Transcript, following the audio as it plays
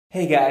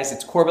Hey guys,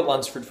 it's Corbett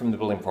Lunsford from the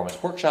Building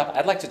Performance Workshop.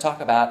 I'd like to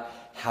talk about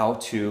how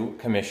to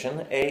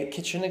commission a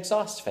kitchen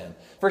exhaust fan.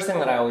 First thing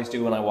that I always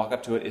do when I walk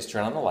up to it is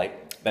turn on the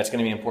light. That's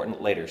going to be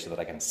important later so that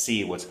I can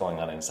see what's going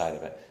on inside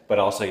of it. But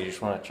also you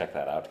just want to check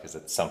that out because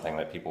it's something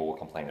that people will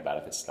complain about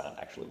if it's not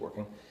actually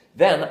working.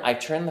 Then I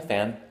turn the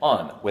fan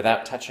on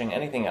without touching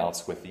anything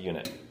else with the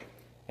unit.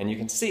 And you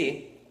can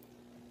see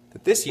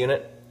that this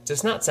unit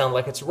does not sound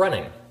like it's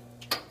running.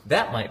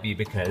 That might be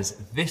because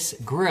this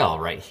grill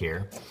right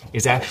here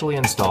is actually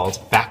installed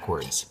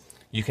backwards.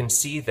 You can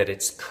see that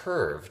it's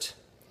curved,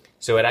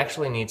 so it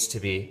actually needs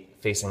to be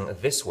facing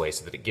this way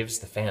so that it gives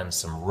the fan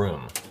some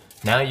room.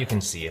 Now you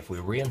can see if we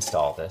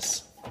reinstall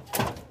this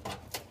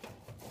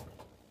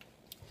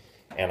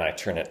and I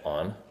turn it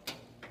on,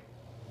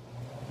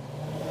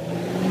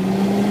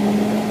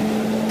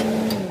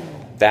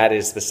 that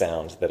is the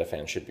sound that a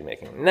fan should be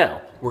making.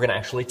 Now we're going to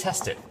actually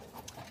test it.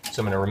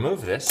 So I'm going to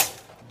remove this.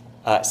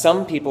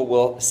 Some people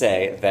will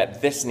say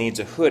that this needs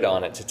a hood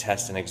on it to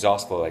test an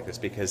exhaust flow like this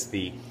because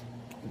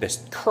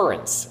this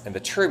currents and the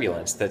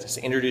turbulence that's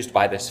introduced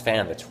by this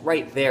fan that's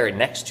right there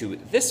next to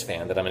this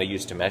fan that I'm going to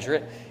use to measure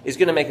it is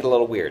going to make it a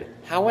little weird.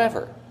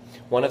 However,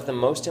 one of the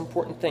most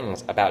important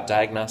things about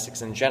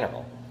diagnostics in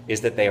general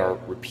is that they are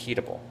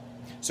repeatable.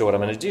 So what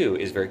I'm going to do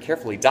is very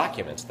carefully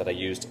document that I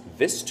used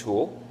this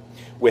tool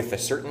with a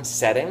certain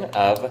setting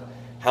of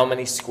how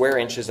many square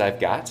inches I've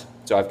got.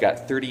 So I've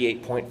got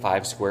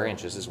 38.5 square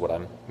inches is what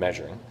I'm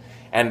measuring.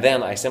 And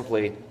then I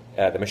simply,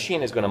 the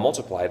machine is going to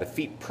multiply the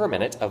feet per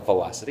minute of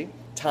velocity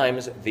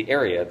times the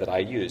area that I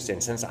used.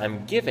 And since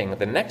I'm giving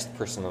the next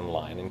person in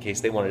line, in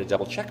case they wanted to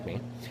double check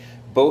me,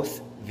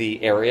 both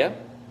the area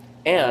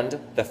and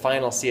the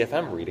final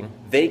CFM reading,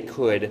 they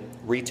could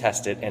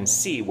retest it and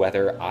see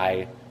whether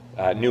I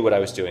knew what I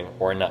was doing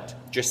or not,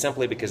 just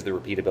simply because of the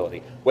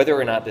repeatability, whether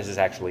or not this is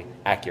actually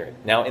accurate.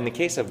 Now, in the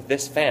case of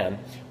this fan,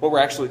 what we're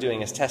actually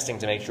doing is testing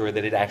to make sure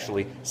that it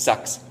actually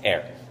sucks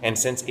air. And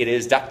since it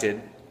is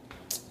ducted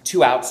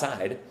to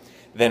outside,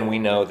 then we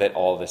know that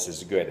all this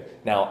is good.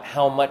 Now,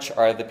 how much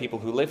are the people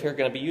who live here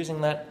going to be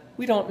using that?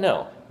 We don't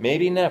know.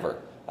 Maybe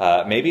never.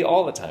 Maybe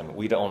all the time.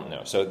 We don't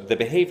know. So the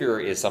behavior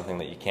is something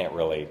that you can't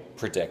really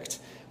predict.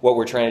 What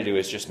we're trying to do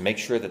is just make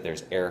sure that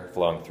there's air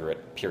flowing through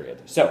it,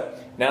 period. So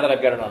now that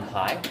I've got it on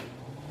high,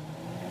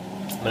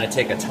 I'm going to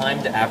take a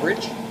timed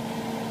average.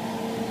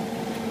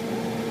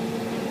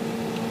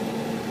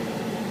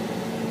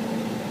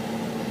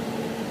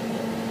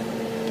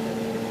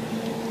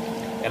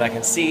 And I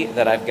can see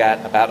that I've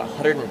got about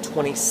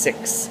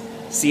 126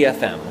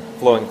 CFM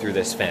flowing through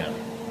this fan.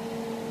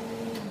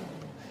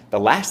 The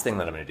last thing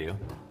that I'm going to do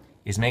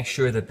is make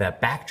sure that that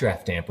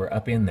backdraft damper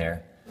up in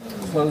there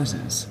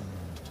closes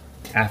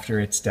after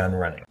it's done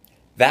running.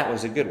 That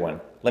was a good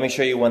one. Let me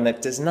show you one that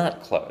does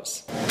not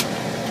close.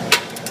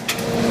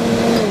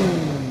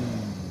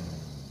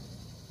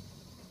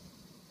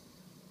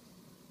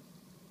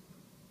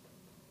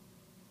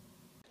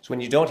 So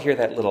when you don't hear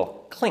that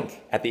little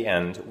clink at the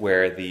end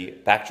where the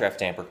backdraft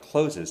damper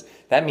closes,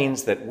 that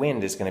means that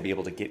wind is going to be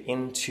able to get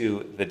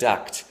into the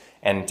duct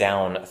and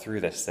down through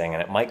this thing,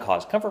 and it might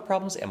cause comfort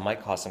problems, it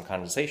might cause some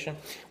condensation.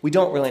 We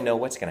don't really know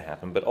what's going to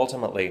happen, but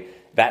ultimately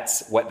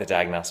that's what the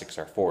diagnostics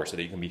are for, so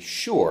that you can be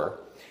sure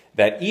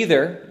that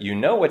either you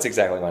know what's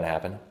exactly going to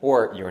happen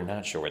or you're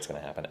not sure what's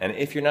going to happen. And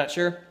if you're not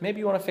sure, maybe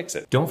you want to fix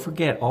it. Don't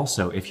forget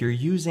also, if you're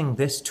using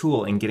this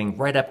tool and getting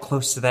right up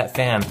close to that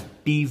fan,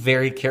 be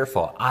very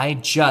careful. I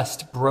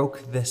just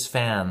broke this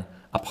fan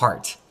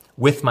apart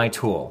with my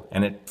tool,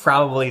 and it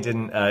probably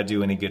didn't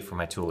do any good for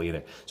my tool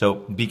either. So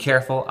be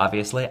careful,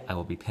 obviously. I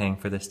will be paying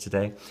for this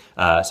today,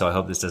 so I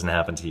hope this doesn't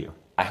happen to you.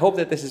 I hope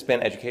that this has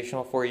been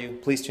educational for you.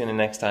 Please tune in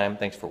next time.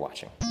 Thanks for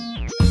watching.